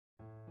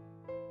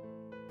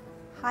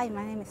Hi,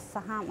 my name is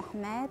Saham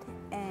Ahmed,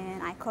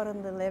 and I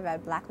currently live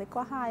at Blacklick,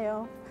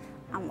 Ohio.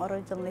 I'm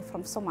originally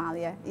from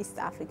Somalia, East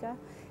Africa,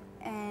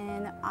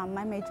 and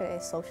my major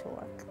is social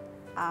work.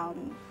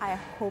 I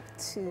hope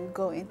to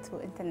go into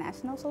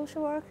international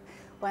social work.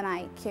 When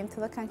I came to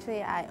the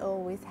country, I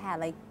always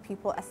had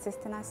people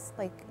assisting us,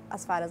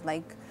 as far as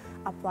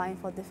applying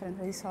for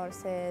different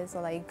resources,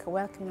 or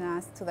welcoming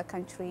us to the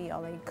country,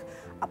 or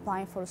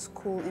applying for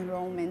school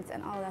enrollments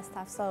and all that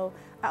stuff. So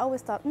I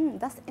always thought,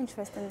 that's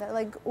interesting. That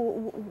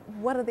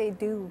what do they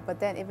do? But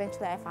then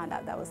eventually I found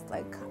out that was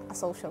a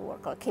social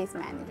worker, or case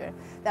manager,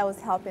 that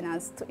was helping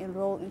us to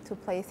enroll into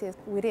places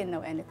we didn't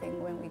know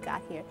anything when we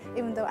got here.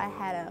 Even though I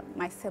had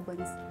my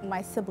sibling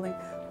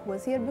who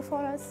was here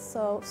before us,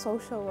 so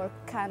social work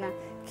kind of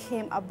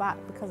came about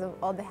because of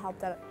all the help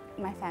that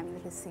my family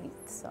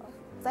received. So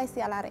I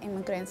see a lot of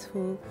immigrants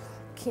who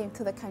came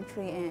to the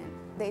country and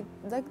they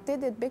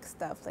did big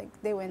stuff.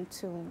 They went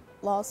to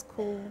law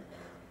school,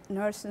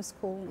 nursing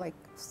school,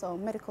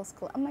 medical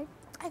school. I'm like,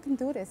 I can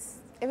do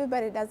this.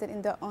 Everybody does it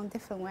in their own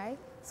different way.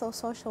 So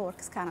social work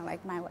is kind of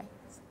like my way.